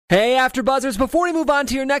Hey, AfterBuzzers, before we move on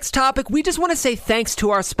to your next topic, we just want to say thanks to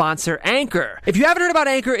our sponsor, Anchor. If you haven't heard about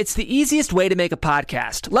Anchor, it's the easiest way to make a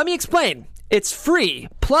podcast. Let me explain. It's free.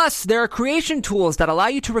 Plus, there are creation tools that allow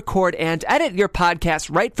you to record and edit your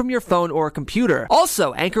podcast right from your phone or computer.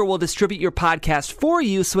 Also, Anchor will distribute your podcast for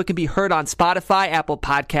you so it can be heard on Spotify, Apple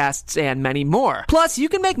Podcasts, and many more. Plus, you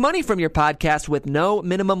can make money from your podcast with no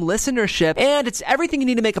minimum listenership, and it's everything you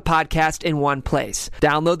need to make a podcast in one place.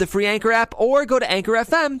 Download the free Anchor app or go to Anchor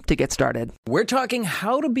FM to get started. We're talking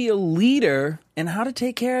how to be a leader and how to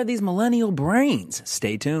take care of these millennial brains.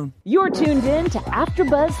 Stay tuned. You're tuned in to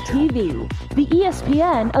AfterBuzz TV, the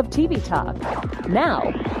ESPN of TV talk. Now,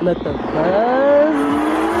 let the buzz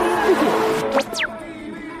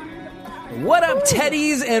begin. What up,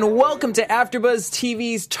 Teddies, and welcome to AfterBuzz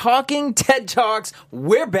TV's Talking TED Talks.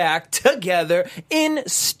 We're back together in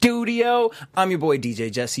studio. I'm your boy DJ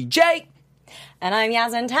Jesse J. And I'm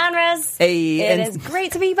Yasmin Tanras. Hey, it is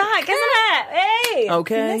great to be back, isn't it? Hey,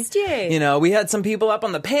 okay. Missed you. You know, we had some people up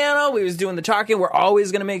on the panel. We was doing the talking. We're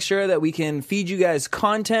always going to make sure that we can feed you guys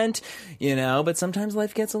content, you know, but sometimes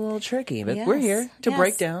life gets a little tricky. But we're here to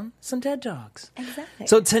break down some TED Talks. Exactly.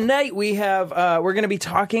 So tonight we have, we're going to be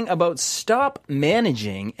talking about stop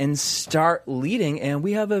managing and start leading. And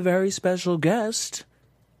we have a very special guest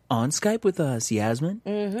on Skype with us,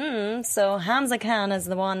 Yasmin. So Hamza Khan is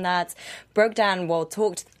the one that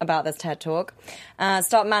talked about this TED Talk,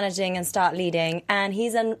 Start Managing and Start Leading. And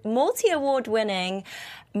he's a multi-award winning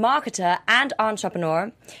marketer and entrepreneur.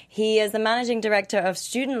 He is the managing director of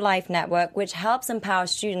Student Life Network, which helps empower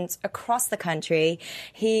students across the country.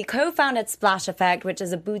 He co-founded Splash Effect, which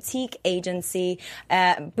is a boutique agency,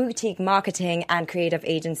 boutique marketing and creative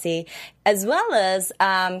agency, as well as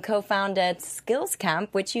co-founded Skills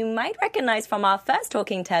Camp, which you might recognize from our first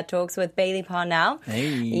Talking TED Talks with Bailey Parnell. Hey.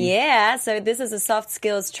 Yeah, so this is a soft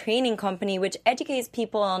skills training company which educates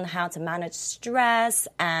people on how to manage stress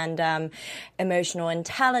and emotional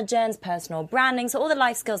intelligence, personal branding, so all the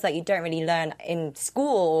life skills that you don't really learn in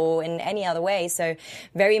school or in any other way. So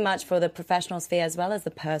very much for the professional sphere as well as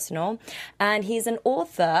the personal. And he's an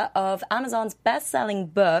author of Amazon's best-selling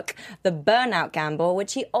book, The Burnout Gamble,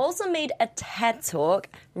 which he also made a TED Talk,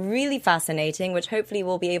 really fascinating, which hopefully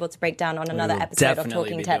we'll be able to break down on another episode of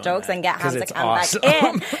Talking TED Talks and get Hamza Khan back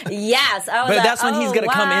in. Yes. But that's when he's going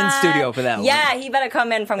to come in studio for that one. Yeah, he better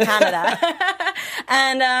come in from Canada.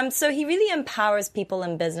 And so he really empowers people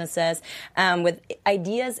and businesses with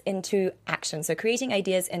ideas into action. So creating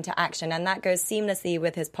ideas into action. And that goes seamlessly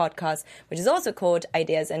with his podcast, which is also called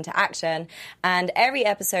Ideas into Action. And every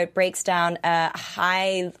episode breaks down a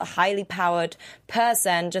highly powered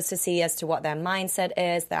person just to see as to what their mindset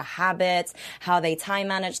is, their habits, how they time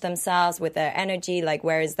manage themselves with their energy, like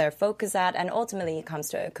where is their focus at. And ultimately it comes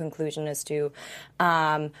to a conclusion as to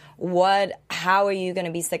how are you going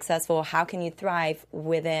to be successful? How can you thrive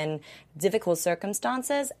within difficult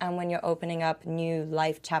circumstances and when you're opening up new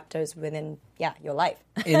life chapters within your life.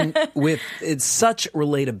 It's such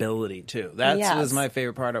relatability too. That Yes. was my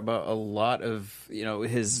favorite part about a lot of, you know,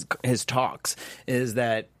 his talks, is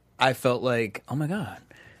that I felt like, oh my God,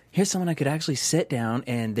 here's someone I could actually sit down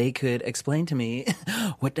and they could explain to me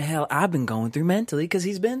what the hell I've been going through mentally, because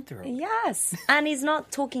he's been through. Yes. And he's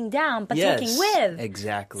not talking down, but Yes, talking with.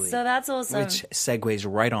 Exactly. So that's awesome. Which segues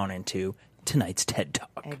right on into tonight's TED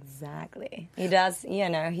Talk. Exactly. He does,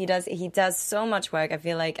 he does so much work. I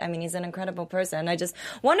feel like, he's an incredible person. I just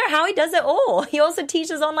wonder how he does it all. He also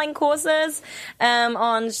teaches online courses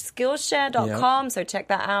on Skillshare.com. So check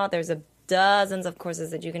that out. There's dozens of courses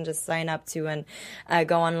that you can just sign up to and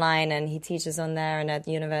go online, and he teaches on there and at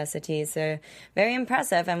university. So very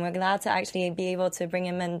impressive, and we're glad to actually be able to bring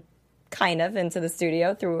him in kind of into the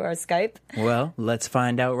studio through our Skype. Well, let's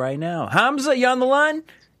find out right now. Hamza, you on the line?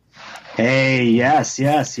 Hey, yes,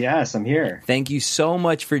 I'm here. Thank you so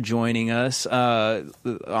much for joining us.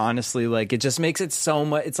 Honestly, like, it just makes it so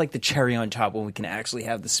much, it's like the cherry on top when we can actually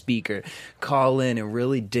have the speaker call in and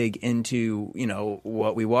really dig into, you know,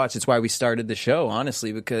 what we watch. It's why we started the show,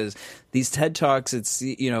 honestly, because these TED Talks, it's,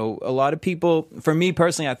 you know, a lot of people, for me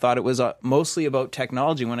personally, I thought it was mostly about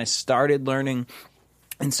technology. When I started learning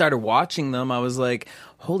and started watching them, I was like,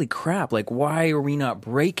 holy crap, like, why are we not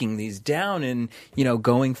breaking these down and, you know,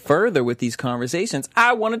 going further with these conversations?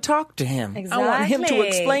 I want to talk to him. Exactly. I want him to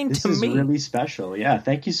explain this to me. This is really special. Yeah,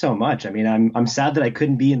 thank you so much. I mean, I'm sad that I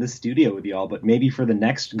couldn't be in the studio with you all, but maybe for the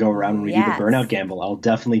next go around when we do the Burnout Gamble, I'll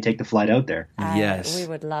definitely take the flight out there. Yes. We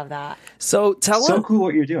would love that. So tell So us, cool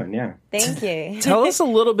what you're doing, yeah. Thank you. tell us a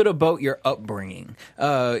little bit about your upbringing.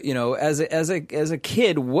 You know, as a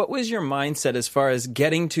kid, what was your mindset as far as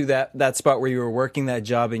getting to that spot where you were working that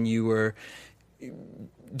job and you were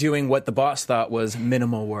doing what the boss thought was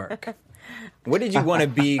minimal work. What did you want to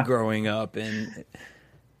be growing up? And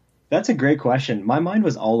that's a great question. My mind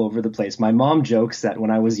was all over the place. My mom jokes that when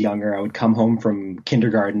I was younger, I would come home from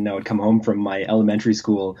kindergarten, I would come home from my elementary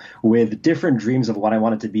school with different dreams of what I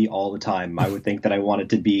wanted to be all the time. I would think that I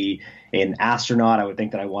wanted to be an astronaut. I would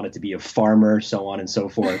think that I wanted to be a farmer, so on and so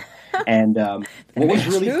forth. And what was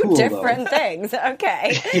really cool, different things.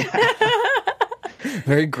 Okay.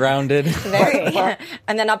 Very grounded. Very.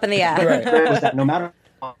 And then up in the air. Right. Was that no matter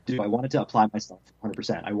what I do, I wanted to apply myself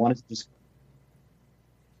 100%. I wanted to just...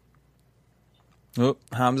 Oh,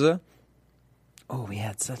 Hamza. Oh, we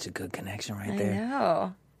had such a good connection right there.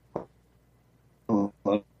 I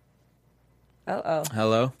know. Uh-oh.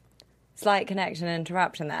 Hello? Slight connection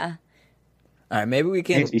interruption there. All right, maybe we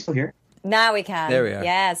can... Hey, are you still here? Now we can. There we are.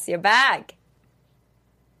 Yes, you're back.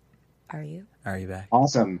 Are you? Are you back?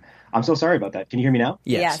 Awesome. I'm so sorry about that. Can you hear me now?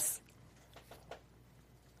 Yes.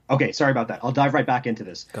 Okay, sorry about that. I'll dive right back into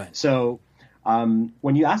this. Go ahead. So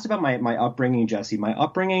when you asked about my upbringing, Jesse, my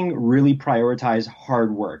upbringing really prioritized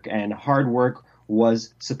hard work, and hard work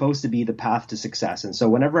was supposed to be the path to success. And so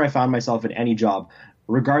whenever I found myself at any job,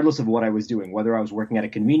 regardless of what I was doing, whether I was working at a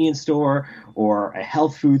convenience store or a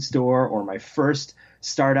health food store or my first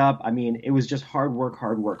startup, I mean, it was just hard work,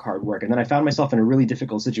 hard work, hard work. And then I found myself in a really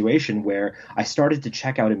difficult situation where I started to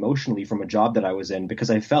check out emotionally from a job that I was in because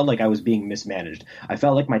I felt like I was being mismanaged. I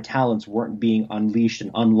felt like my talents weren't being unleashed and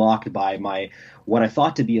unlocked by my what I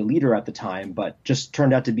thought to be a leader at the time, but just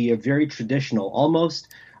turned out to be a very traditional, almost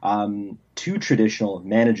too traditional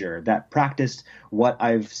manager that practiced what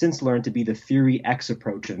I've since learned to be the Theory X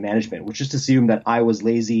approach of management, which just assumed that I was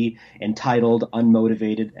lazy, entitled,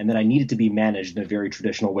 unmotivated, and that I needed to be managed in a very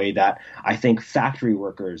traditional way that I think factory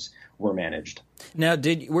workers were managed. Now,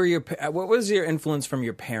 what was your influence from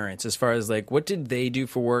your parents as far as like what did they do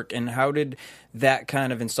for work and how did that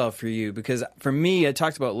kind of install for you? Because for me, I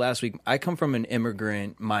talked about last week, I come from an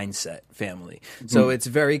immigrant mindset family. So it's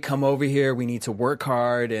very come over here, we need to work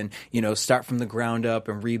hard and, start from the ground up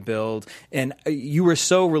and rebuild. And you were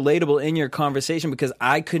so relatable in your conversation because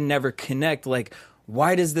I could never connect like,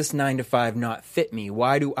 why does this 9 to 5 not fit me?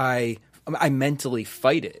 Why do I mentally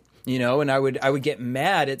fight it? And I would get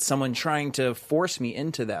mad at someone trying to force me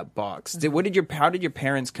into that box. How did your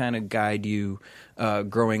parents kind of guide you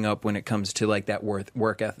growing up when it comes to like that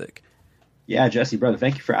work ethic? Yeah, Jesse, brother,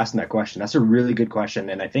 thank you for asking that question. That's a really good question,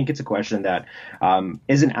 and I think it's a question that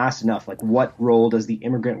isn't asked enough. Like, what role does the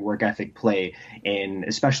immigrant work ethic play in,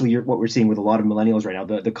 especially what we're seeing with a lot of millennials right now?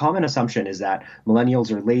 The common assumption is that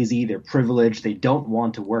millennials are lazy, they're privileged, they don't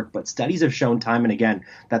want to work, but studies have shown time and again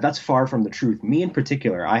that that's far from the truth. Me in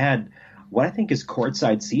particular, I had what I think is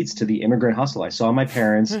courtside seats to the immigrant hustle. I saw my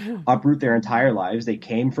parents uproot their entire lives. They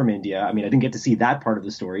came from India. I mean, I didn't get to see that part of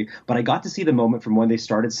the story, but I got to see the moment from when they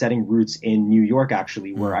started setting roots in New York,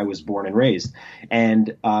 actually, where I was born and raised.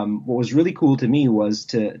 And what was really cool to me was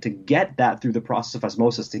to get that through the process of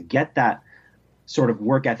osmosis, to get that sort of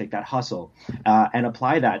work ethic, that hustle, and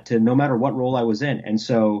apply that to no matter what role I was in. And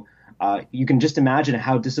so you can just imagine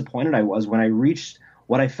how disappointed I was when I reached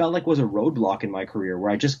what I felt like was a roadblock in my career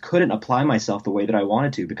where I just couldn't apply myself the way that I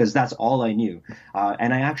wanted to because that's all I knew.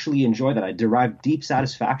 And I actually enjoy that. I derive deep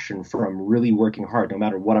satisfaction from really working hard no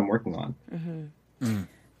matter what I'm working on. Mm-hmm.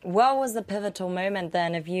 What was the pivotal moment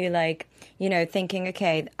then of you thinking,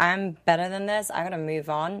 okay, I'm better than this, I got to move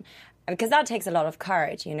on? Because that takes a lot of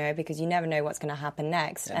courage, because you never know what's going to happen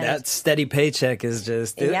next. And that steady paycheck is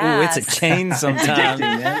just, it's a chain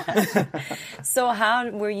sometimes. So how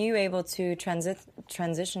were you able to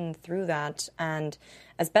transition through that and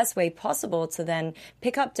as best way possible to then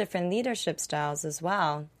pick up different leadership styles as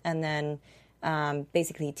well and then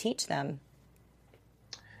basically teach them?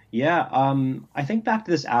 Yeah, I think back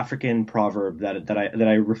to this African proverb that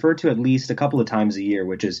I refer to at least a couple of times a year,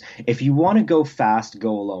 which is, if you want to go fast, go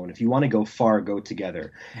alone. If you want to go far, go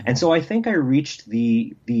together. And so I think I reached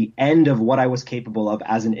the end of what I was capable of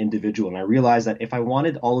as an individual. And I realized that if I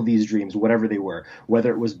wanted all of these dreams, whatever they were,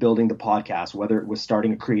 whether it was building the podcast, whether it was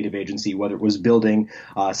starting a creative agency, whether it was building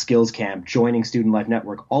Skills Camp, joining Student Life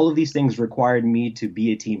Network, all of these things required me to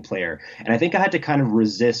be a team player. And I think I had to kind of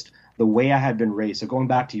resist the way I had been raised. So going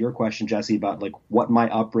back to your question, Jesse, about like what my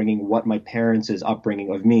upbringing, what my parents'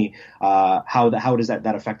 upbringing of me, how does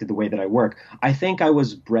that affected the way that I work? I think I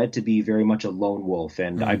was bred to be very much a lone wolf,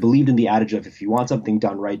 and I believed in the adage of if you want something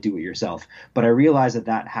done right, do it yourself. But I realized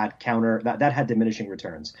that had had diminishing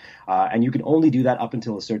returns, and you can only do that up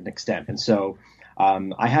until a certain extent. And so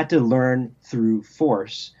I had to learn through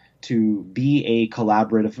force to be a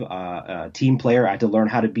collaborative team player. I had to learn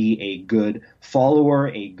how to be a good follower,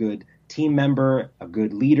 a good team member, a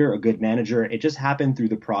good leader, a good manager. It just happened through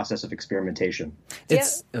the process of experimentation.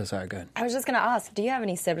 Sorry, go ahead. I was just going to ask, do you have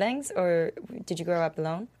any siblings, or did you grow up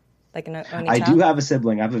alone? Like an only I child? do have a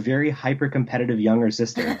sibling. I have a very hyper-competitive younger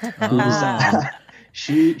sister who's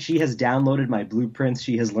she has downloaded my blueprints.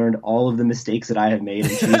 She has learned all of the mistakes that I have made,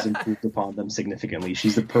 and she has improved upon them significantly.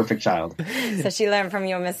 She's the perfect child. So she learned from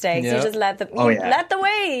your mistakes. Yeah. You just led the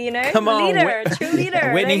way, you know? Come on, true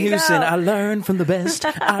leader. Whitney There you Houston, go. I learned from the best.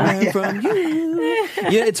 I learned from you.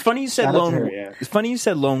 Yeah, it's funny you said Shout out to lone. her, yeah. It's funny you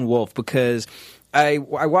said lone wolf, because I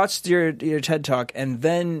watched your TED Talk, and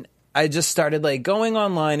then I just started like going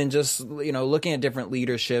online and just, looking at different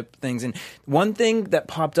leadership things. And one thing that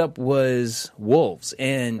popped up was wolves.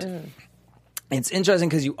 And it's interesting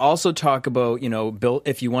because you also talk about,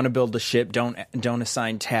 if you want to build a ship, don't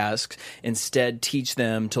assign tasks. Instead, teach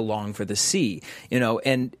them to long for the sea,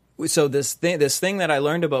 and so this thing that I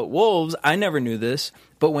learned about wolves, I never knew this,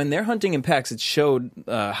 but when they're hunting in packs, it showed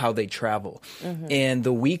how they travel. And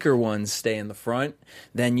the weaker ones stay in the front.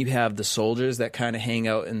 Then you have the soldiers that kind of hang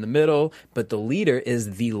out in the middle, but the leader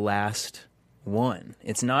is the last one.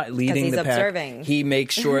 It's not leading he's the pack. observing. He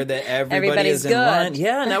makes sure that everybody Everybody's is in good. line.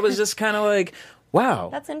 Yeah, and that was just kind of like, wow.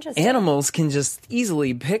 That's interesting. Animals can just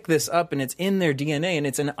easily pick this up, and it's in their DNA, and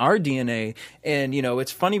it's in our DNA. And,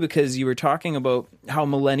 it's funny because you were talking about how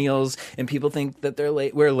millennials and people think that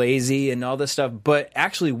we're lazy and all this stuff, but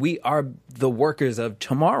actually we are the workers of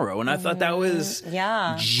tomorrow. And I thought that was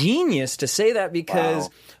genius to say that, because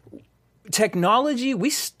technology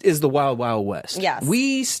is the wild, wild west. Yes.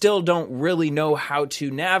 We still don't really know how to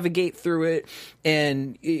navigate through it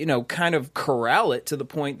and, kind of corral it to the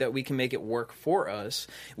point that we can make it work for us.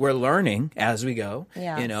 We're learning as we go,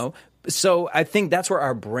 Yes. So I think that's where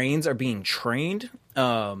our brains are being trained.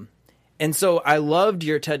 And so I loved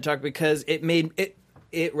your TED Talk because it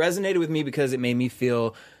resonated with me, because it made me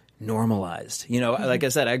feel normalized. Like I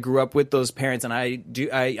said, I grew up with those parents, and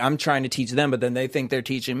I'm trying to teach them, but then they think they're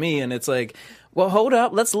teaching me, and it's like, well, hold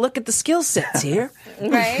up, let's look at the skill sets here.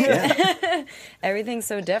 Right? Everything's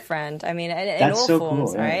so different. I mean, in That's all so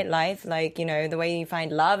forms, cool, yeah. right? Life, like, the way you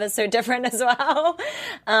find love is so different as well.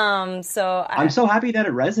 I'm so happy that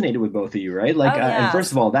it resonated with both of you, right? Like, and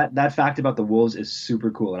first of all, that fact about the wolves is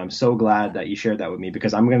super cool, and I'm so glad that you shared that with me,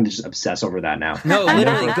 because I'm going to just obsess over that now. No,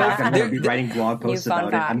 literally, I'm going to be writing blog posts New fun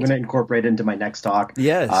about it. fact. I'm going to incorporate it into my next talk.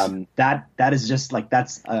 Yes. That is just like,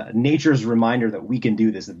 that's nature's reminder that we can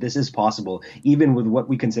do this, that this is possible, even with what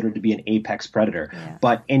we consider to be an apex predator. Yeah.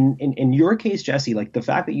 But in your case, Jesse, like the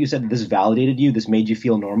fact that you said that this validated you, this made you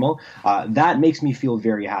feel normal, that makes me feel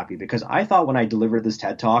very happy, because I thought when I delivered this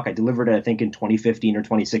TED Talk, I delivered it, I think, in 2015 or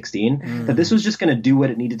 2016, that this was just going to do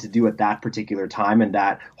what it needed to do at that particular time, and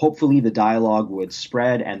that hopefully the dialogue would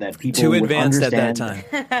spread, and that people Too would advanced understand.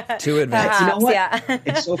 at that time. Too advanced. You know what? Yeah.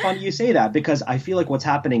 It's so funny you say that, because I feel like what's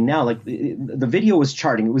happening now, like the video was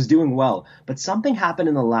charting, it was doing well, but something happened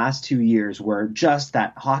in the last 2 years where just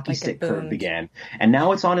that hockey stick curve boomed. began, and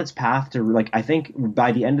now it's on its path to, like, I think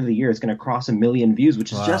by the end of the year it's going to cross 1 million views,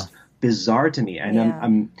 which is just bizarre to me.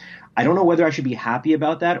 And I don't know whether I should be happy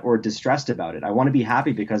about that or distressed about it. I want to be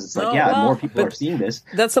happy because it's like, more people are seeing this.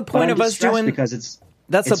 That's the point but I'm of us distressed doing because it's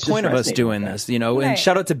That's it's the point just of us resonating doing with this, that. And Right.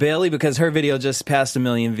 shout out to Bailey because her video just passed 1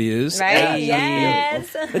 million views. Right? Hey.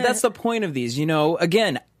 Yes. But that's the point of these,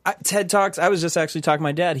 again, TED Talks, I was just actually talking to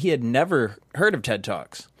my dad. He had never heard of TED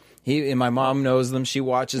Talks. And my mom knows them. She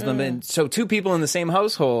watches them. And so two people in the same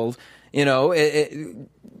household, they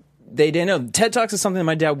didn't know. TED Talks is something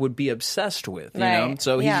my dad would be obsessed with, Right.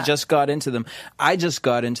 So he just got into them. I just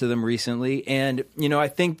got into them recently. And, I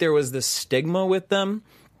think there was this stigma with them.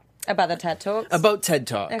 About the TED Talks? About TED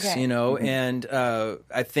Talks, Okay. and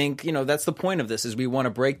I think, that's the point of this is we want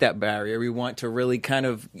to break that barrier. We want to really kind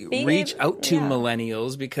of reach out to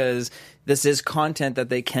millennials because this is content that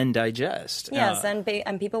they can digest. Yes,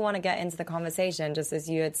 and people want to get into the conversation, just as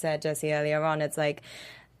you had said, Jesse, earlier on. It's like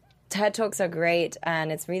TED Talks are great,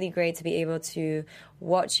 and it's really great to be able to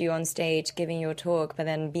watch you on stage giving your talk, but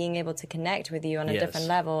then being able to connect with you on a different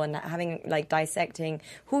level and having, dissecting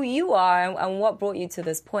who you are and what brought you to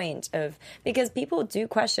this point of, because people do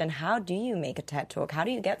question, how do you make a TED Talk? How do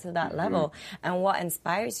you get to that level? And what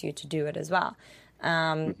inspires you to do it as well?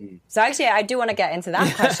 So actually, I do want to get into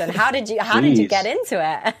that question. How did you get into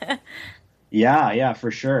it? Yeah,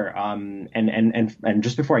 for sure. And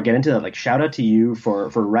just before I get into that, shout out to you for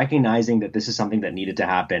recognizing that this is something that needed to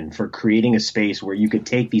happen, for creating a space where you could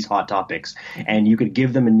take these hot topics and you could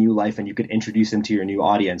give them a new life and you could introduce them to your new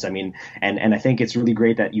audience. I mean, and I think it's really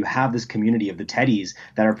great that you have this community of the Teddies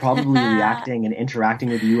that are probably reacting and interacting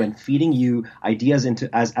with you and feeding you ideas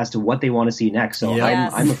as to what they want to see next. So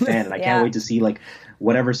Yes. I'm a fan, and I can't wait to see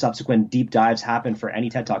whatever subsequent deep dives happen for any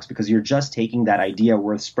TED Talks, because you're just taking that idea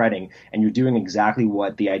worth spreading and you're doing exactly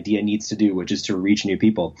what the idea needs to do, which is to reach new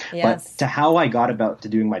people. Yes. But to how I got about to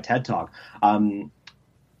doing my TED Talk,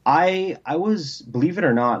 I was, believe it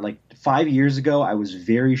or not, like 5 years ago, I was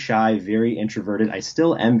very shy, very introverted. I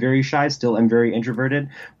still am very shy, still am very introverted.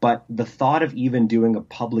 But the thought of even doing a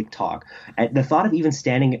public talk, and the thought of even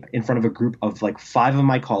standing in front of a group of like 5 of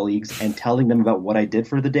my colleagues and telling them about what I did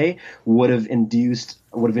for the day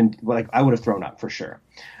I would have thrown up for sure.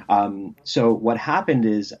 So what happened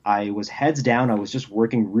is I was heads down. I was just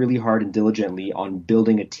working really hard and diligently on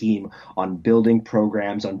building a team, on building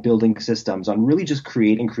programs, on building systems, on really just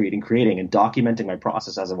creating and documenting my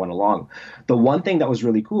process as I went along. The one thing that was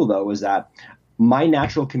really cool though was that my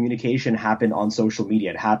natural communication happened on social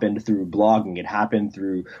media. It happened through blogging. It happened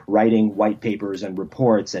through writing white papers and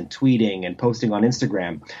reports and tweeting and posting on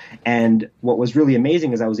Instagram. And what was really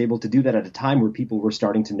amazing is I was able to do that at a time where people were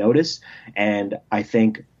starting to notice. And I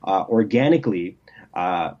think organically,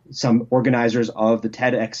 some organizers of the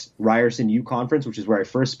TEDx Ryerson U conference, which is where I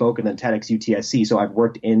first spoke, and then TEDx UTSC. So I've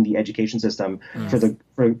worked in the education system for the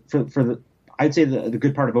I'd say the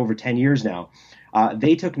good part of over 10 years now.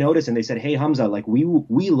 They took notice and they said, "Hey, Hamza, like we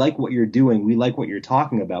like what you're doing. We like what you're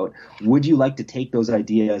talking about. Would you like to take those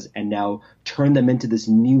ideas and now turn them into this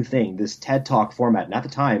new thing, this TED Talk format?" And at the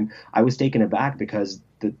time, I was taken aback because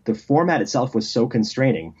the format itself was so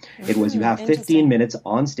constraining. It was you have 15 minutes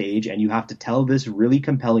on stage and you have to tell this really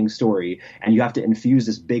compelling story and you have to infuse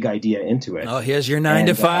this big idea into it. Oh, here's your 9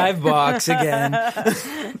 to 5 box again.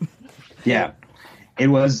 Yeah, it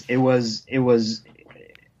was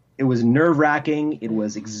nerve-wracking, it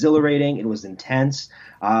was exhilarating, it was intense,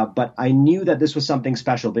 but I knew that this was something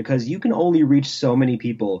special because you can only reach so many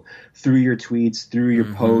people through your tweets, through your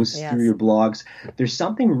posts, through your blogs. There's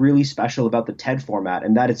something really special about the TED format,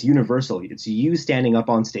 and that it's universal. It's you standing up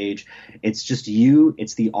on stage. It's just you.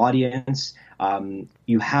 It's the audience.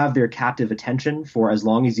 You have their captive attention for as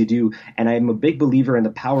long as you do. And I'm a big believer in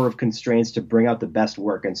the power of constraints to bring out the best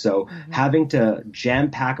work. And so having to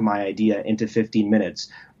jam-pack my idea into 15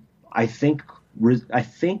 minutes, I think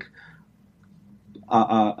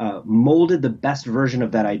molded the best version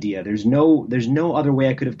of that idea. There's no other way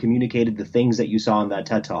I could have communicated the things that you saw in that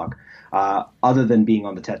TED Talk other than being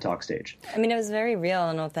on the TED Talk stage. I mean, it was very real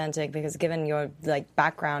and authentic because given your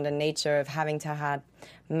background and nature of having to have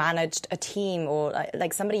managed a team or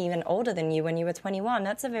like somebody even older than you when you were 21,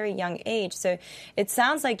 that's a very young age. So it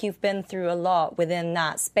sounds like you've been through a lot within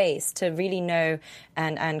that space to really know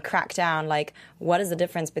and crack down like what is the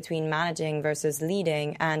difference between managing versus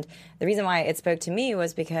leading. And the reason why it spoke to me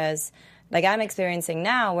was because like I'm experiencing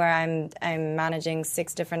now where I'm managing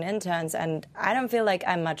 6 different interns and I don't feel like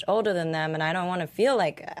I'm much older than them and I don't want to feel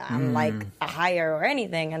like I'm like a higher or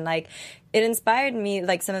anything. And like it inspired me,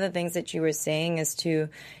 like some of the things that you were saying as to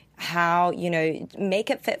how, make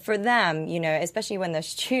it fit for them, especially when they're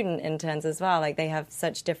student interns as well. Like they have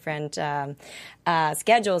such different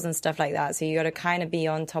schedules and stuff like that. So you got to kind of be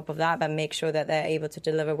on top of that, but make sure that they're able to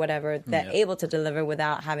deliver whatever they're able to deliver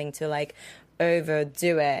without having to like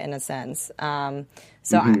overdo it in a sense.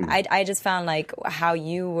 I just found like how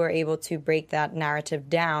you were able to break that narrative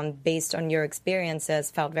down based on your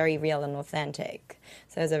experiences felt very real and authentic.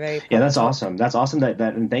 So it was a very that's awesome. That's awesome that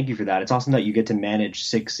and thank you for that. It's awesome that you get to manage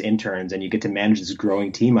 6 interns and you get to manage this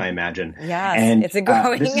growing team, I imagine. Yes, and it's a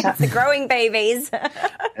growing babies.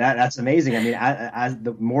 That's amazing. I mean, as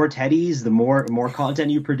the more Teddies, the more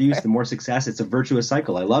content you produce, the more success. It's a virtuous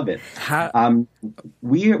cycle. I love it.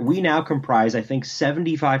 We now comprise, I think,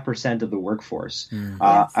 75% of the workforce.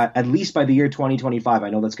 At least by the year 2025, I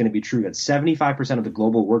know that's going to be true. That 75% of the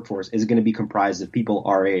global workforce is going to be comprised of people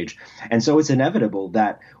our age, and so it's inevitable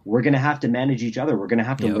that we're going to have to manage each other. We're going to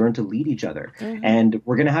have to learn to lead each other, and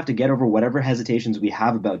we're going to have to get over whatever hesitations we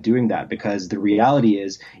have about doing that. Because the reality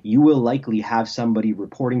is, you will likely have somebody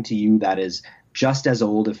reporting to you that is just as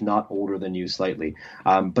old, if not older than you slightly.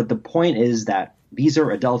 But the point is that these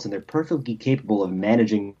are adults and they're perfectly capable of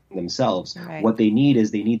managing themselves. Right. What they need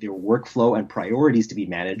is their workflow and priorities to be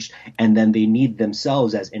managed, and then they need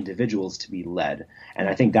themselves as individuals to be led. And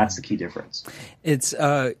I think that's the key difference. It's,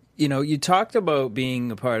 you talked about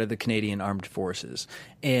being a part of the Canadian Armed Forces,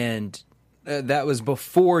 and that was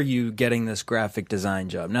before you getting this graphic design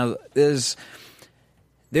job. Now,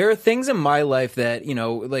 there are things in my life that,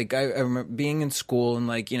 like I remember being in school and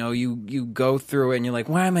like, you go through it and you're like,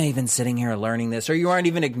 why am I even sitting here learning this? Or you aren't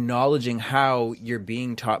even acknowledging how you're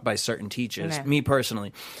being taught by certain teachers, me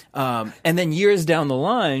personally. And then years down the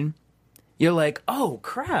line, you're like, oh,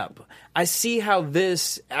 crap. I see how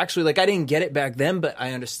this actually, like I didn't get it back then, but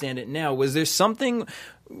I understand it now. Was there something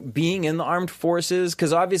being in the armed forces?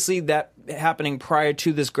 Because obviously that happening prior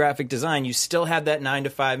to this graphic design, you still had that 9 to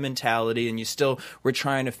 5 mentality and you still were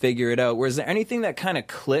trying to figure it out. Was there anything that kind of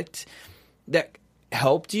clicked that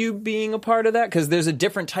helped you being a part of that? Because there's a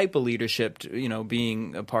different type of leadership,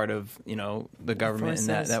 being a part of, the government in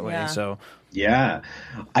that way. Yeah. So, yeah,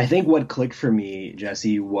 I think what clicked for me,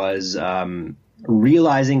 Jesse, was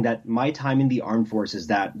realizing that my time in the armed forces,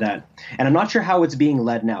 that and I'm not sure how it's being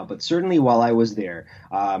led now, but certainly while I was there,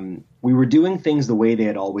 we were doing things the way they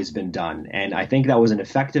had always been done. And I think that was an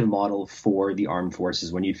effective model for the armed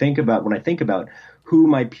forces. When I think about who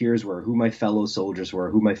my peers were, who my fellow soldiers were,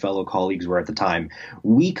 who my fellow colleagues were at the time,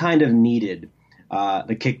 we kind of needed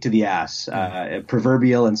the kick to the ass,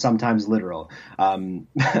 proverbial and sometimes literal,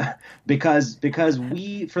 because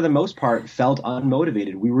we, for the most part, felt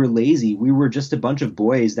unmotivated. We were lazy. We were just a bunch of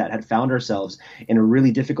boys that had found ourselves in a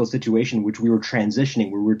really difficult situation, which we were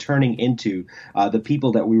transitioning. We were turning into the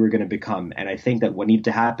people that we were going to become. And I think that what needed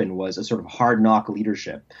to happen was a sort of hard knock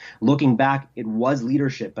leadership. Looking back, it was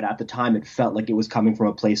leadership, but at the time it felt like it was coming from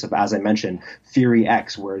a place of, as I mentioned, Theory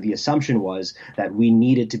X, where the assumption was that we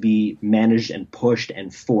needed to be managed and pushed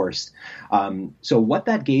and forced. So what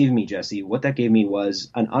that gave me, Jesse, was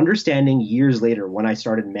an understanding years later when I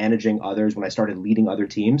started managing others, when I started leading other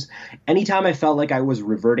teams. Anytime I felt like I was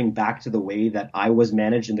reverting back to the way that I was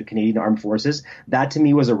managed in the Canadian Armed Forces, that to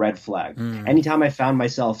me was a red flag. Anytime I found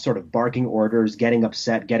myself sort of barking orders, getting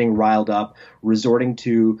upset, getting riled up, resorting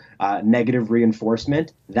to negative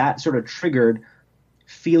reinforcement, that sort of triggered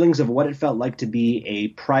feelings of what it felt like to be a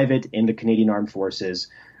private in the Canadian Armed Forces,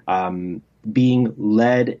 being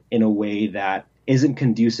led in a way that isn't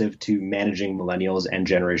conducive to managing millennials and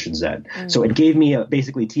Generation Z. So it gave me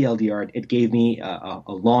basically TLDR. It gave me a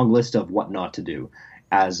long list of what not to do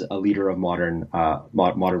as a leader of modern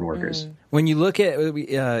workers. When you look at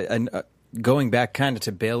going back kind of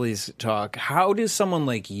to Bailey's talk, how does someone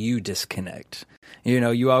like you disconnect?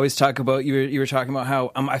 You always talk about, you were talking about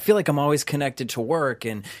how I feel like I'm always connected to work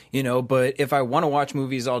and, but if I want to watch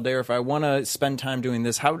movies all day or if I want to spend time doing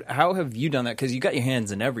this, how have you done that? Because you got your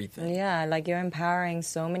hands in everything. Yeah, like you're empowering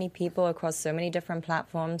so many people across so many different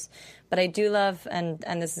platforms. But I do love, and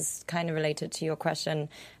this is kind of related to your question,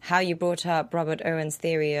 how you brought up Robert Owen's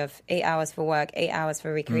theory of 8 hours for work, 8 hours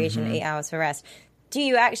for recreation, 8 hours for rest. Do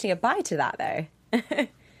you actually abide to that though?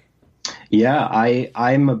 Yeah,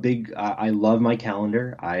 I'm a big, I love my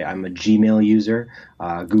calendar. I'm a Gmail user,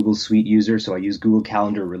 Google Suite user, so I use Google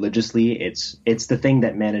Calendar religiously. It's the thing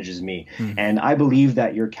that manages me. And I believe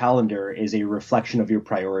that your calendar is a reflection of your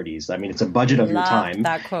priorities. I mean, it's a budget of your time,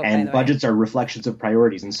 that quote, and budgets are reflections of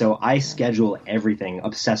priorities. And so I schedule everything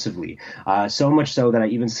obsessively, so much so that I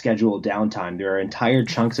even schedule downtime. There are entire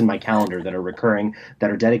chunks in my calendar that are recurring, that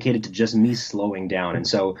are dedicated to just me slowing down. And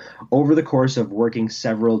so over the course of working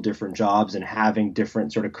several different jobs and having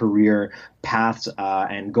different sort of career paths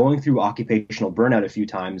and going through occupational burnout a few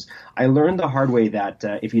times, I learned the hard way that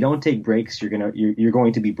if you don't take breaks, you're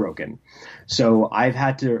going to be broken. So I've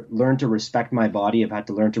had to learn to respect my body. I've had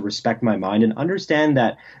to learn to respect my mind and understand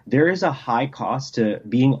that there is a high cost to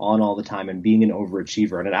being on all the time and being an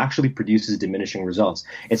overachiever, and it actually produces diminishing results.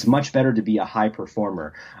 It's much better to be a high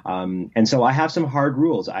performer. And so I have some hard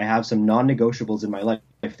rules. I have some non-negotiables in my life.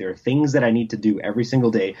 If there are things that I need to do every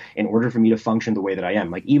single day in order for me to function the way that I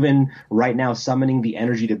am, like even right now, summoning the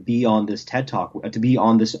energy to be on this TED Talk, to be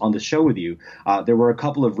on this show with you, there were a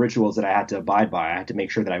couple of rituals that I had to abide by. I had to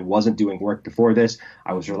make sure that I wasn't doing work before this.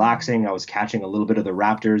 I was relaxing. I was catching a little bit of the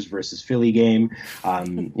Raptors versus Philly game. I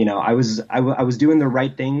was doing the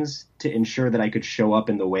right things to ensure that I could show up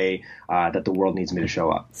in the way that the world needs me to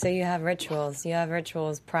show up. So you have rituals. You have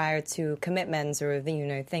rituals prior to commitments or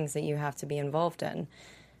things that you have to be involved in.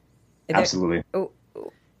 Absolutely.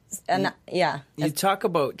 And you talk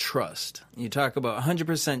about trust. You talk about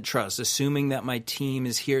 100% trust, assuming that my team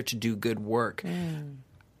is here to do good work.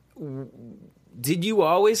 Did you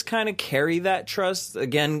always kind of carry that trust?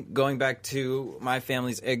 Again, going back to my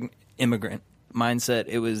family's immigrant mindset,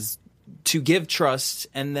 it was to give trust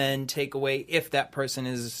and then take away if that person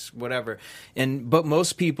is whatever. But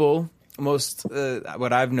most people,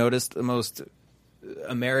 what I've noticed, most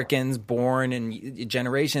Americans born in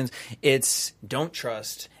generations, it's don't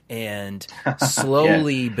trust and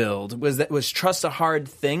slowly build. Was trust a hard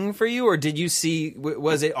thing for you, or did you see,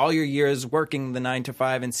 was it all your years working the 9 to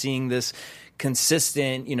 5 and seeing this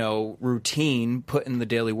consistent, routine put in the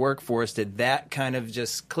daily workforce? Did that kind of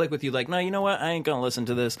just click with you? Like, no, you know what? I ain't gonna listen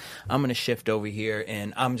to this. I'm gonna shift over here,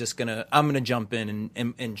 and I'm gonna jump in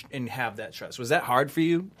and have that trust. Was that hard for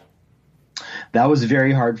you? That was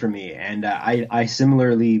very hard for me. And I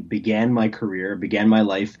similarly began my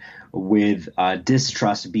life with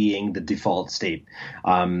distrust being the default state.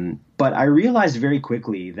 But I realized very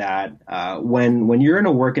quickly that when you're in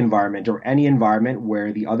a work environment or any environment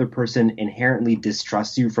where the other person inherently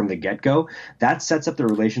distrusts you from the get-go, that sets up the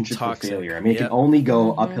relationship for failure. I mean, it can only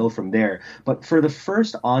go uphill from there. But for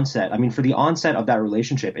the onset of that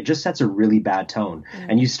relationship, it just sets a really bad tone.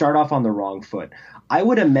 And you start off on the wrong foot. I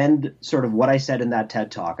would amend sort of what I said in that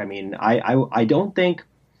TED Talk. I mean, I don't think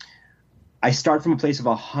I start from a place of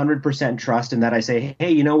 100% trust in that I say,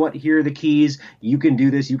 hey, you know what? Here are the keys. You can do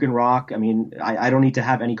this. You can rock. I mean, I don't need to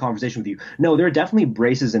have any conversation with you. No, there are definitely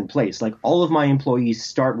braces in place. Like all of my employees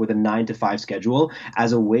start with a 9-to-5 schedule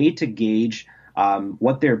as a way to gauge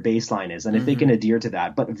what their baseline is and if they can adhere to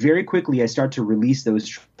that. But very quickly, I start to release those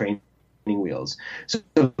training wheels. So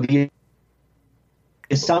the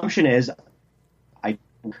assumption is I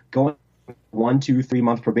go 1, 2, 3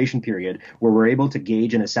 month probation period where we're able to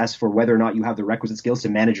gauge and assess for whether or not you have the requisite skills to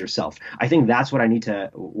manage yourself. I think that's what I need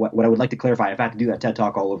to, what I would like to clarify if I have to do that TED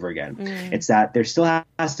Talk all over again. It's that there still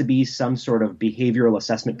has to be some sort of behavioral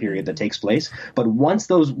assessment period that takes place. But once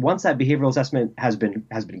that behavioral assessment has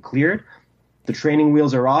been cleared, the training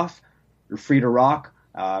wheels are off, you're free to rock.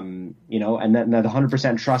 And then the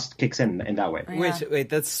 100% trust kicks in that way. Wait,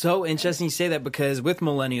 that's so interesting you say that, because with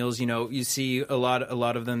millennials, you see a lot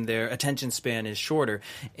of them, their attention span is shorter,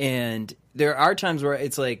 and there are times where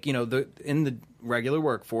it's like, in the regular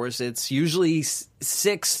workforce, it's usually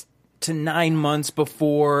 6 to 9 months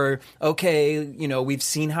before, okay, we've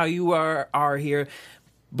seen how you are here,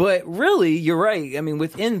 but really, you're right. I mean,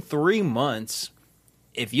 within 3 months.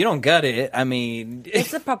 If you don't get it, I mean...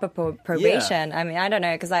 It's a proper probation. Yeah. I mean, I don't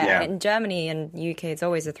know, because in Germany and UK, it's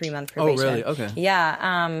always a 3-month probation. Oh, really? Okay.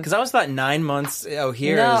 Yeah. Because I always thought 9 months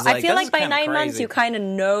here no, is like... I feel like by 9 months, you kind of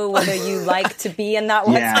know whether you like to be in that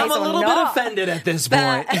workspace or not. I'm a little bit offended at this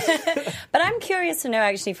point. But I'm curious to know,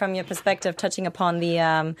 actually, from your perspective, touching upon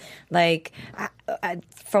the,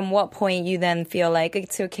 from what point you then feel like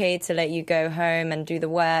it's okay to let you go home and do the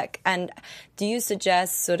work. And do you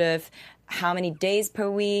suggest sort of how many days per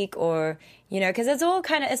week, or because it's all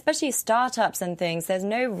kind of, especially startups and things, there's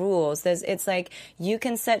no rules. It's like you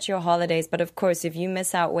can set your holidays, but of course if you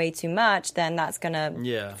miss out way too much, then that's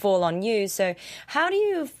gonna fall on you. So how do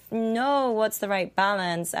you know what's the right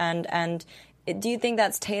balance, and do you think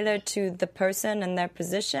that's tailored to the person and their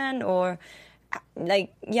position, or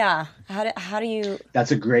how do you...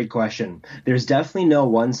 That's a great question. There's definitely no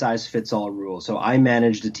one-size-fits-all rule. So I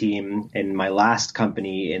managed a team in my last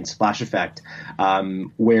company in Splash Effect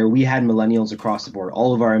where we had millennials across the board.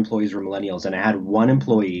 All of our employees were millennials, and I had one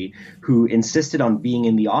employee who insisted on being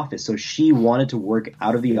in the office. So she wanted to work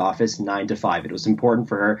out of the office 9 to 5. It was important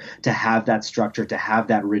for her to have that structure, to have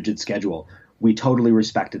that rigid schedule. We totally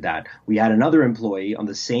respected that. We had another employee on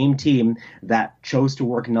the same team that chose to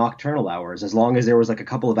work nocturnal hours as long as there was like a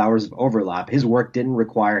couple of hours of overlap. His work didn't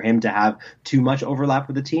require him to have too much overlap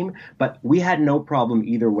with the team, but we had no problem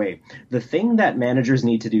either way. The thing that managers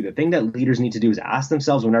need to do, the thing that leaders need to do is ask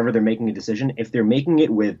themselves whenever they're making a decision if they're making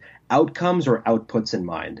it with outcomes or outputs in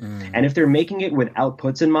mind. And if they're making it with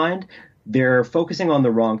outputs in mind, they're focusing on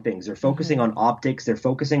the wrong things. They're focusing on optics. They're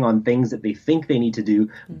focusing on things that they think they need to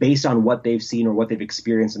do based on what they've seen or what they've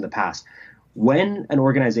experienced in the past. When an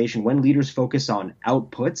organization, when leaders focus on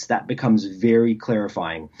outputs, that becomes very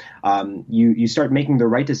clarifying. You start making the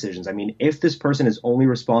right decisions. I mean, if this person is only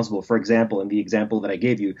responsible, for example, in the example that I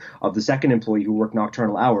gave you of the second employee who worked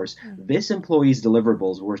nocturnal hours, this employee's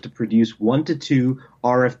deliverables were to produce 1 to 2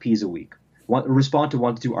 RFPs a week. Respond to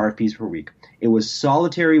 1 to 2 RFPs per week. It was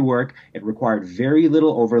solitary work. It required very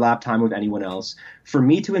little overlap time with anyone else. For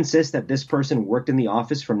me to insist that this person worked in the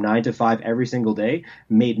office from 9 to 5 every single day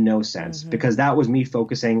made no sense, because that was me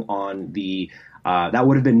focusing on that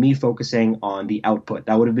would have been me focusing on the output.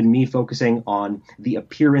 That would have been me focusing on the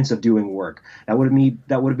appearance of doing work. That would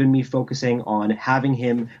have been me focusing on having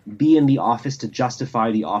him be in the office to justify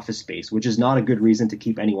the office space, which is not a good reason to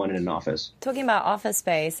keep anyone in an office. Talking about office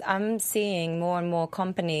space, I'm seeing more and more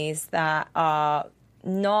companies that are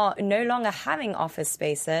no longer having office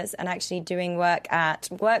spaces and actually doing work at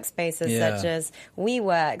workspaces such as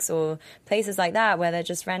WeWorks or places like that, where they're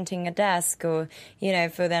just renting a desk, or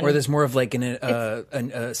for them. Or there's more of like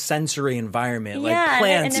a sensory environment, like in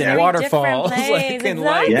plants a and waterfalls, like in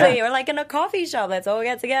light. Exactly, or like in a coffee shop. Let's all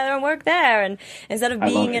get together and work there, and instead of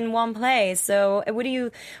being in one place. So, what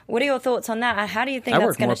are your thoughts on that? How do you think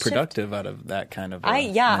that's going to shift? I work more productive out of that kind of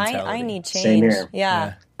I need change. Same here.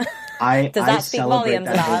 Yeah. Does that speak volumes,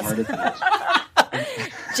 Lars?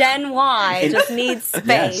 Gen Y just needs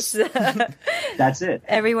space. Yes. That's it.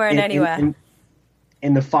 Everywhere and anywhere.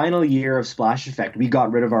 in the final year of Splash Effect, we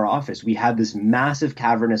got rid of our office. We had this massive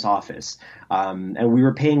cavernous office, and we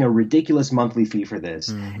were paying a ridiculous monthly fee for this.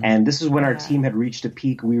 And this is when our team had reached a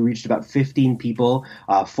peak. We reached about 15 people,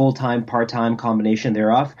 full-time, part-time combination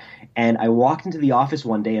thereof. And I walked into the office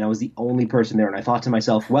one day, and I was the only person there. And I thought to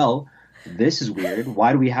myself, well, this is weird.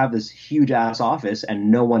 Why do we have this huge-ass office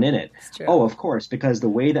and no one in it? Oh, of course, because the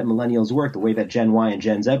way that millennials work, the way that Gen Y and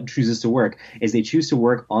Gen Z chooses to work, is they choose to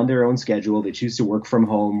work on their own schedule. They choose to work from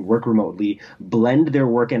home, work remotely, blend their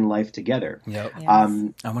work and life together. Yep. Yes.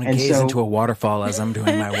 I want to gaze into a waterfall as I'm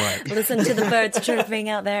doing my work. Listen to the birds chirping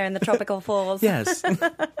out there in the tropical falls. Yes.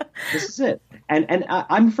 This is it. And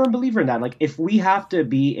I'm a firm believer in that. Like, if we have to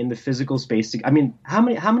be in the physical space, I mean, how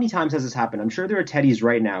many times has this happened? I'm sure there are Teddies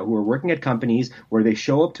right now who are working at companies where they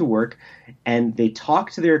show up to work and they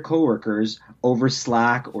talk to their coworkers over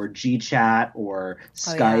Slack or GChat or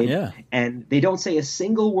Skype, and they don't say a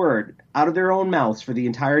single word out of their own mouths for the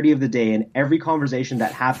entirety of the day. And every conversation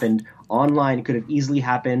that happened online could have easily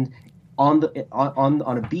happened on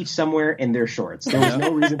a beach somewhere in their shorts. There was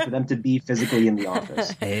no reason for them to be physically in the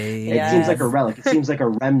office. It seems like a relic. It seems like a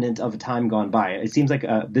remnant of a time gone by. It seems like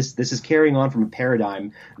this is carrying on from a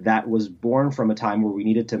paradigm that was born from a time where we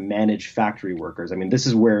needed to manage factory workers. I mean, this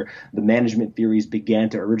is where the management theories began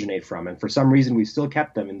to originate from. And for some reason, we've still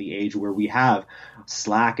kept them in the age where we have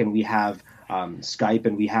Slack and we have Skype,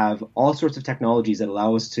 and we have all sorts of technologies that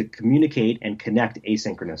allow us to communicate and connect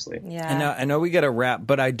asynchronously. Yeah. And I know we got to wrap,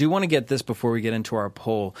 but I do want to get this before we get into our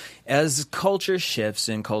poll. As culture shifts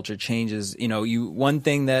and culture changes, one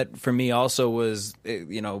thing that for me also was,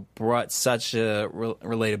 brought such a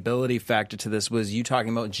relatability factor to this was you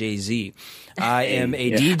talking about Jay-Z. I am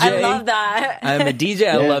a DJ. I love that. I'm a DJ.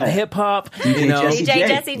 I love hip hop. DJ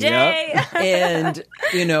Jessie J. Yep. And,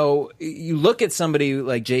 you look at somebody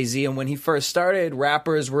like Jay-Z, and when he first started,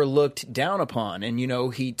 rappers were looked down upon. And,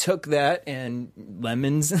 he took that and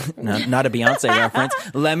lemons, not a Beyonce reference,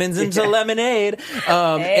 lemons into lemonade.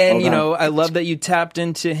 I love that you tapped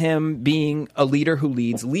into him being a leader who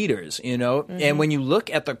leads leaders, And when you look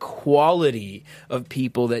at the quality of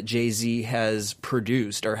people that Jay-Z has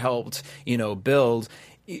produced or helped, build,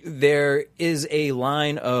 there is a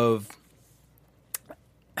line of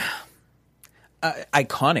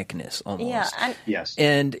iconicness almost. Yeah. Yes.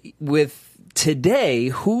 And with today,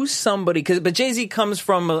 who's somebody? But Jay-Z comes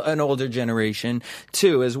from an older generation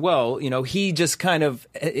too, as well. He just kind of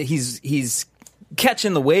he's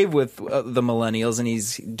catching the wave with the millennials, and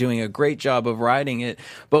he's doing a great job of riding it.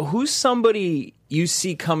 But who's somebody you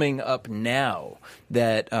see coming up now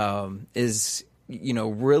that is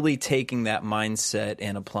really taking that mindset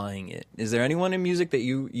and applying it? Is there anyone in music that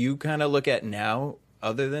you kind of look at now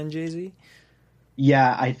other than Jay-Z?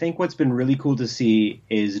 Yeah, I think what's been really cool to see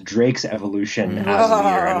is Drake's evolution as a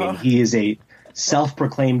leader. I mean, he is a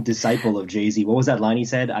self-proclaimed disciple of Jay-Z. What was that line he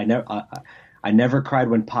said? I never cried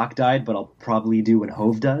when Pac died, but I'll probably do when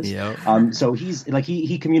Hove does. Yep. So he's like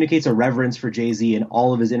he communicates a reverence for Jay-Z in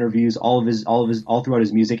all of his interviews, all throughout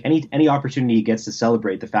his music. Any opportunity he gets to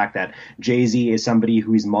celebrate the fact that Jay-Z is somebody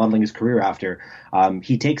who he's modeling his career after,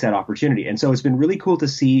 he takes that opportunity. And so it's been really cool to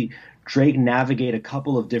see Drake navigate a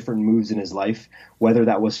couple of different moves in his life, whether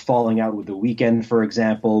that was falling out with The Weeknd, for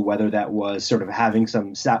example, whether that was sort of having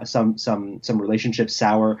some relationships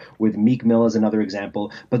sour with Meek Mill as another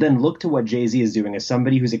example. But then look to what Jay-Z is doing as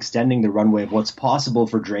somebody who's extending the runway of what's possible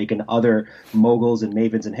for Drake and other moguls and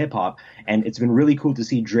mavens in hip hop. And it's been really cool to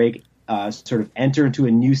see Drake sort of enter into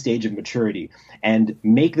a new stage of maturity and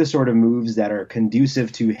make the sort of moves that are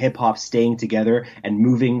conducive to hip hop staying together and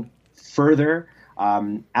moving further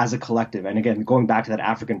as a collective. And again, going back to that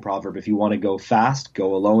African proverb, if you want to go fast,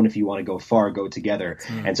 go alone. If you want to go far, go together.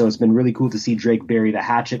 And so it's been really cool to see Drake bury the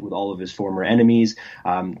hatchet with all of his former enemies,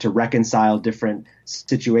 to reconcile different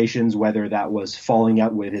situations, whether that was falling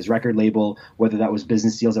out with his record label, whether that was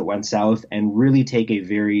business deals that went south, and really take a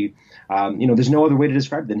very there's no other way to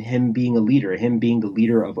describe it than him being a leader, him being the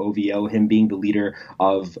leader of OVO, him being the leader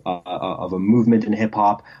of a movement in hip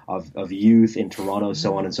hop, of youth in Toronto,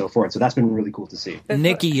 so on and so forth. So that's been really cool to see.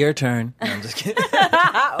 Nikki, your turn. No, I'm just kidding.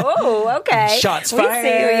 Oh, okay. Shots We fired.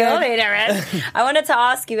 see who your leader is. I wanted to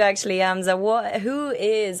ask you actually, Hamza, who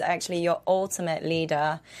is actually your ultimate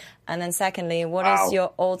leader? And then secondly, what is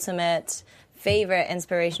your ultimate favorite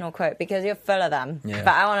inspirational quote? Because you're full of them. Yeah.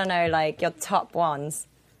 But I want to know like your top ones.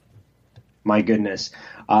 My goodness.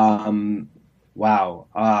 Wow.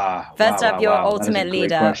 First up, your That is a ultimate great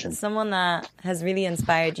leader, question. someone that has really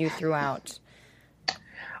inspired you throughout.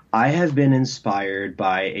 I have been inspired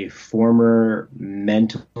by a former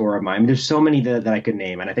mentor of mine. I mean, there's so many that I could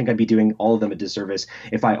name, and I think I'd be doing all of them a disservice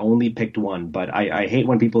if I only picked one. But I hate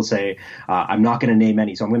when people say I'm not going to name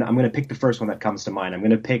any, so I'm going to pick the first one that comes to mind. I'm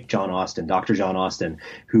going to pick John Austin, Dr. John Austin,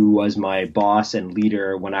 who was my boss and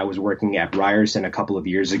leader when I was working at Ryerson a couple of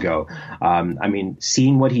years ago. I mean,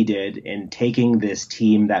 seeing what he did in taking this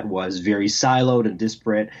team that was very siloed and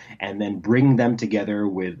disparate, and then bringing them together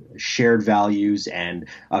with shared values and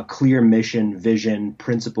a clear mission, vision,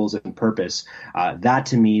 principles, and purpose. That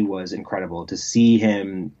to me was incredible. To see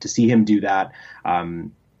him do that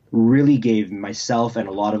really gave myself and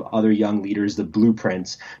a lot of other young leaders the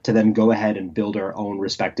blueprints to then go ahead and build our own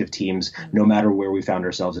respective teams, no matter where we found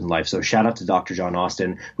ourselves in life. So shout out to Dr. John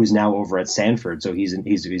Austin, who's now over at Stanford. So he's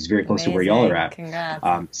very close to where y'all are at.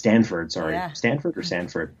 Congrats. Stanford, sorry. Yeah. Stanford or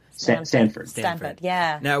Sanford? Stanford.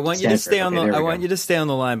 Yeah. Now I want you to stay on the. I want you to stay on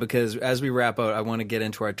the line because as we wrap up, I want to get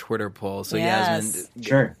into our Twitter poll. So Yes. Yasmin,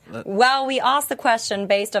 Sure. Well, we asked the question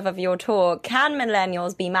based off of your talk: can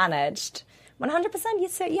millennials be managed? 100%. You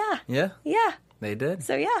said yeah. Yeah, they did.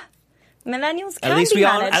 So yeah, millennials can At least be we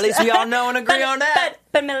all. managed. At least we all know and agree on that.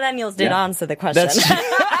 But millennials did answer the question. That's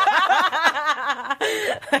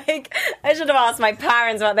Like, I should have asked my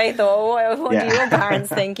parents what they thought. What do your parents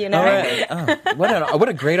think? You know, all right. Oh, what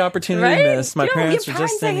a great opportunity right? to miss. My parents your were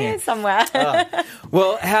just parents are sitting here here. somewhere.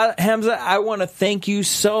 Well, Hamza, I want to thank you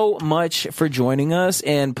so much for joining us,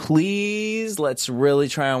 and please let's really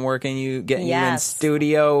try on getting you in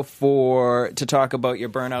studio to talk about your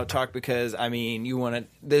burnout talk, because I mean,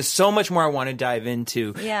 there's so much more I want to dive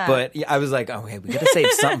into. Yeah. But I was like, okay, we got to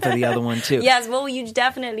save something for the other one too. Yes, well, you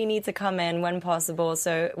definitely need to come in when possible,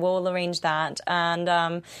 so we'll arrange that.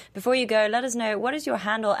 And before you go, let us know, what is your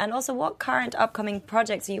handle, and also what current upcoming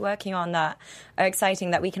projects are you working on that are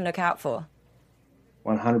exciting that we can look out for?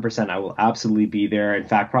 100%. I will absolutely be there. In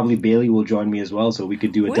fact, probably Bailey will join me as well, so we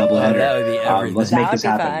could do a doubleheader. That would be everything. Let's make this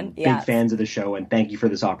That would be happen. fun. Yeah. Big fans of the show, and thank you for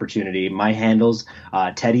this opportunity. My handles,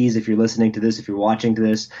 Teddy's, if you're listening to this, if you're watching to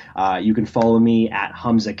this, you can follow me at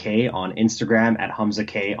Hamza K on Instagram, at Hamza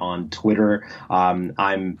K on Twitter.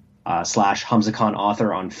 I'm / Hamza Khan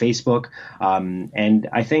author on Facebook. And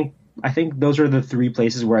I think those are the three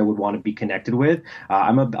places where I would want to be connected with.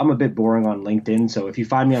 I'm a bit boring on LinkedIn, so if you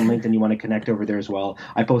find me on LinkedIn, you want to connect over there as well.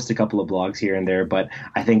 I post a couple of blogs here and there, but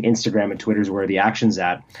I think Instagram and Twitter is where the action's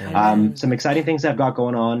at. Some exciting things I've got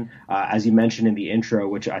going on, as you mentioned in the intro,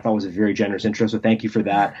 which I thought was a very generous intro, so thank you for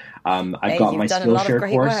that. I've got my Skillshare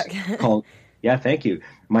course called... Yeah, thank you.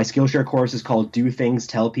 My Skillshare course is called Do Things,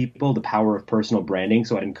 Tell People, The Power of Personal Branding.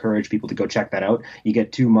 So I'd encourage people to go check that out. You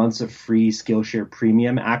get 2 months of free Skillshare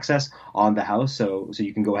premium access on the house. So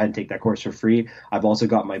you can go ahead and take that course for free. I've also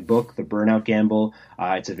got my book, The Burnout Gamble.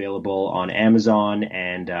 It's available on Amazon,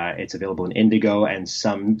 and it's available in Indigo and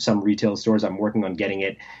some retail stores. I'm working on getting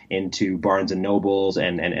it into Barnes and Nobles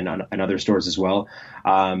and other stores as well.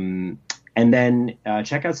 And then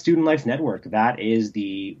check out Student Life Network. That is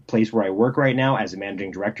the place where I work right now as a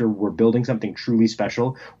managing director. We're building something truly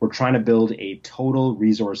special. We're trying to build a total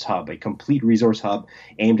resource hub, a complete resource hub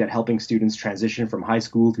aimed at helping students transition from high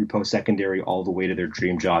school through post-secondary all the way to their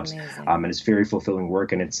dream jobs. And it's very fulfilling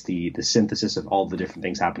work, and it's the synthesis of all the different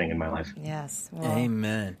things happening in my life. Yes. Well,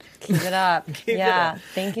 Amen. Keep it up. Keep it up.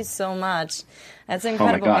 Thank you so much. That's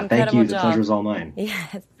incredible. Oh my God. Thank you. Job. The pleasure's all mine.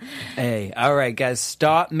 Yes. Hey, all right, guys,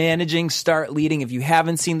 stop managing, start leading. If you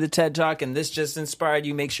haven't seen the TED Talk and this just inspired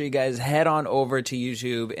you, make sure you guys head on over to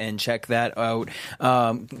YouTube and check that out.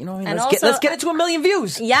 Let's get it to 1 million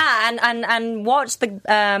views. Yeah, and watch the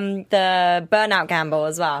Burnout Gamble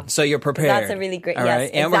as well. So you're prepared. That's a really great. All yes, right,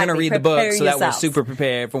 exactly. and we're gonna read the book so that we're yourself. super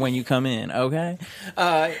prepared for when you come in. Okay,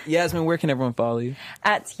 Yasmin, where can everyone follow you?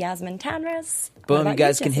 At Yasmin Tanris. Boom, you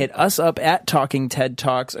guys can hit us up at Talking TED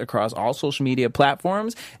Talks across all social media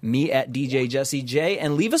platforms, me at DJ Jesse J,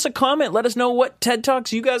 and leave us a comment. Let us know what TED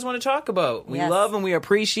Talks you guys want to talk about. We love and we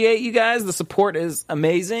appreciate you guys. The support is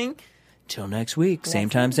amazing. Till next week, same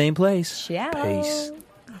time, same place. Ciao. Peace.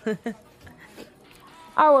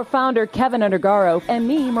 Our founder, Kevin Undergaro, and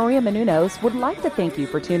me, Maria Menounos, would like to thank you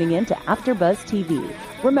for tuning in to AfterBuzz TV.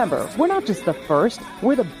 Remember, we're not just the first,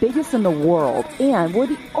 we're the biggest in the world, and we're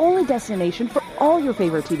the only destination for all your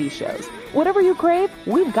favorite TV shows. Whatever you crave,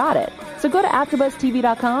 we've got it. So go to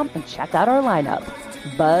AfterBuzzTV.com and check out our lineup.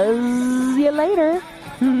 Buzz you later.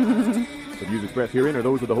 The views expressed herein are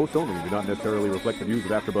those of the host only and do not necessarily reflect the views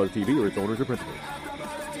of AfterBuzz TV or its owners or principals.